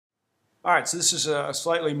All right, so this is a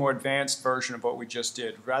slightly more advanced version of what we just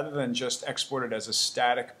did. Rather than just export it as a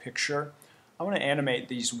static picture, I want to animate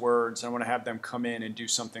these words. I want to have them come in and do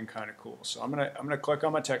something kind of cool. So I'm gonna click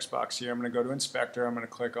on my text box here. I'm going to go to Inspector. I'm going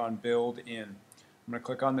to click on Build In. I'm going to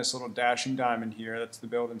click on this little dashing diamond here. That's the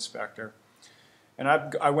Build Inspector. And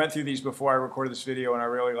I went through these before I recorded this video, and I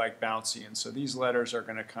really like bouncy. And so these letters are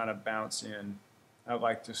going to kind of bounce in. I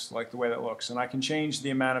like the way that looks. And I can change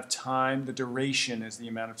the amount of time. The duration is the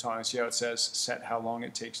amount of time. See how it says set how long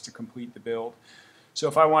it takes to complete the build. So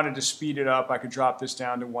if I wanted to speed it up, I could drop this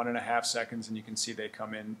down to 1.5 seconds, and you can see they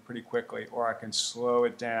come in pretty quickly. Or I can slow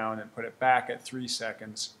it down and put it back at 3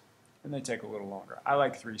 seconds, and they take a little longer. I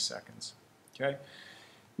like 3 seconds. Okay.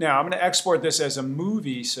 Now I'm going to export this as a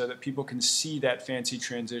movie so that people can see that fancy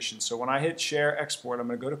transition. So when I hit Share Export, I'm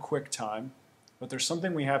going to go to QuickTime. But there's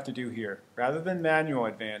something we have to do here. Rather than manual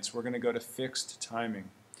advance, we're going to go to fixed timing.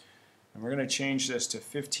 And we're going to change this to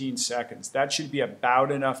 15 seconds. That should be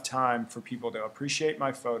about enough time for people to appreciate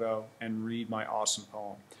my photo and read my awesome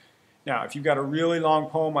poem. Now, if you've got a really long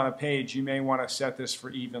poem on a page, you may want to set this for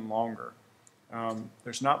even longer.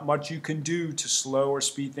 There's not much you can do to slow or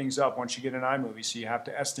speed things up once you get an iMovie, so you have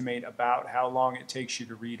to estimate about how long it takes you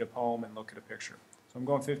to read a poem and look at a picture. So I'm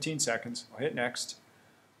going 15 seconds. I'll hit Next.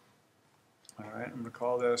 All right, I'm going to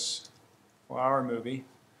call this Flower Movie.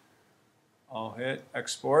 I'll hit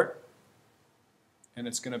Export, and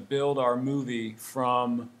it's going to build our movie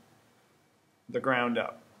from the ground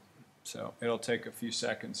up. So it'll take a few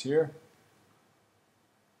seconds here.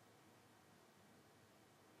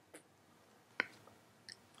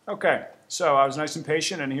 Okay, so I was nice and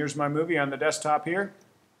patient, and here's my movie on the desktop here.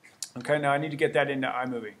 Okay, now I need to get that into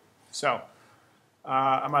iMovie. So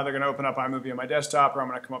I'm either going to open up iMovie on my desktop, or I'm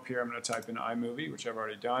going to come up here, I'm going to type in iMovie, which I've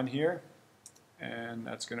already done here. And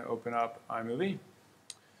that's going to open up iMovie.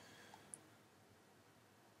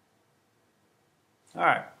 All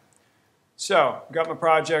right. So I've got my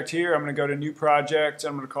project here. I'm going to go to New Project.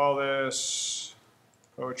 I'm going to call this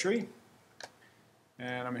Poetry.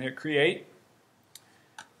 And I'm going to hit Create.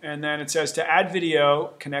 And then it says to add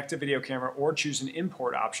video, connect a video camera, or choose an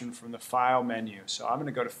import option from the File menu. So I'm going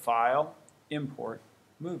to go to File, Import,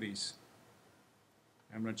 Movies.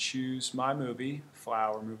 I'm going to choose my movie,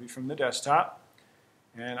 Flower Movie, from the desktop.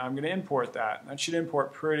 And I'm going to import that. That should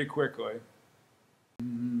import pretty quickly.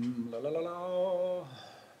 La, la, la, la.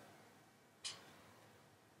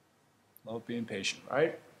 Love being patient,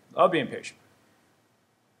 right? Love being patient.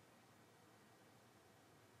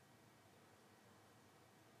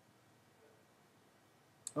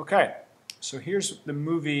 Okay, so here's the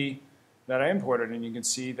movie that I imported, and you can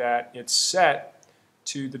see that it's set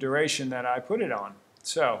to the duration that I put it on.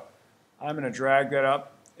 So I'm going to drag that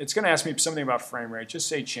up. It's going to ask me something about frame rate. Just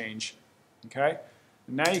say change. Okay?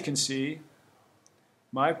 And now you can see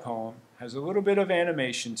my poem has a little bit of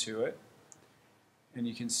animation to it, and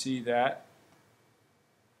you can see that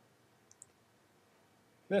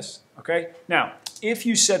this. Okay? Now, if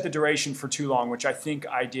you set the duration for too long, which I think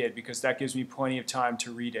I did because that gives me plenty of time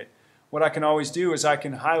to read it, what I can always do is I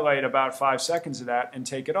can highlight about 5 seconds of that and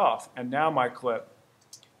take it off. And now my clip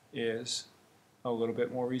is a little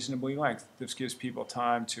bit more reasonably length. This gives people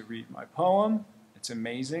time to read my poem. It's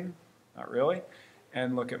amazing. Not really.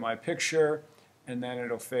 And look at my picture, and then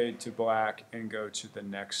it'll fade to black and go to the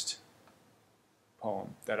next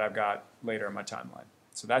poem that I've got later in my timeline.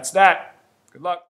 So that's that. Good luck.